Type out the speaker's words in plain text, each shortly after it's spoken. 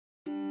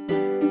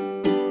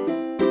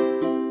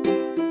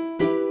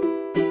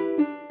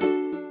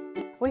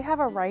We have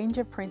a range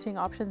of printing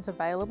options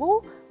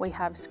available. We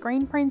have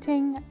screen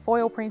printing,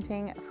 foil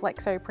printing,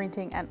 flexo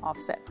printing, and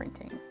offset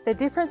printing. The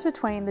difference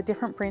between the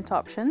different print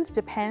options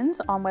depends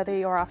on whether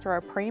you're after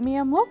a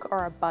premium look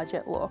or a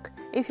budget look.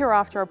 If you're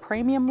after a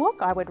premium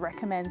look, I would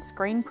recommend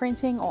screen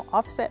printing or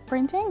offset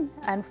printing,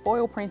 and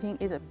foil printing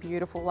is a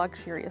beautiful,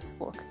 luxurious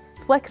look.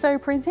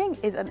 Flexo printing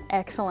is an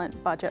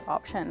excellent budget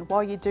option.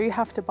 While you do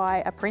have to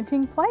buy a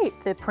printing plate,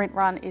 the print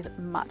run is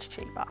much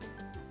cheaper.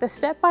 The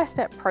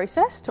step-by-step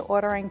process to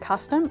ordering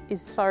custom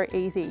is so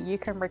easy. You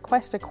can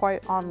request a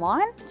quote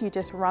online. You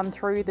just run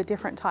through the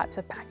different types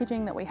of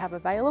packaging that we have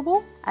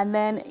available, and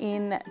then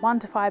in 1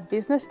 to 5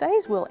 business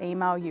days, we'll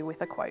email you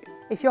with a quote.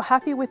 If you're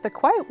happy with the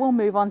quote, we'll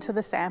move on to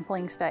the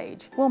sampling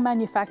stage. We'll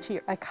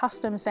manufacture a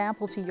custom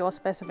sample to your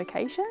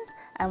specifications,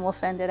 and we'll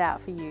send it out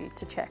for you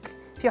to check.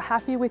 If you're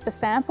happy with the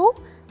sample,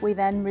 we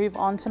then move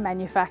on to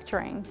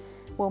manufacturing.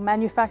 We'll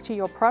manufacture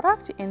your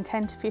product in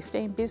 10 to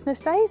 15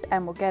 business days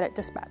and we'll get it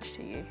dispatched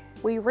to you.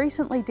 We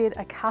recently did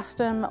a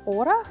custom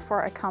order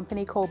for a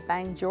company called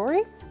Bang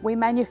Jewelry. We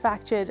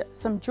manufactured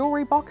some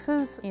jewelry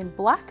boxes in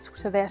black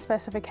to their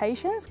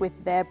specifications with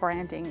their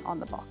branding on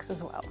the box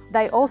as well.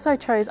 They also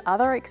chose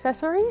other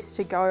accessories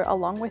to go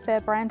along with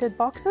their branded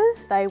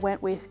boxes. They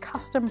went with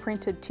custom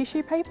printed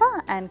tissue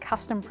paper and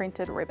custom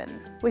printed ribbon.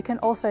 We can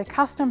also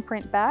custom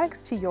print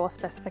bags to your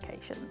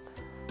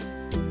specifications.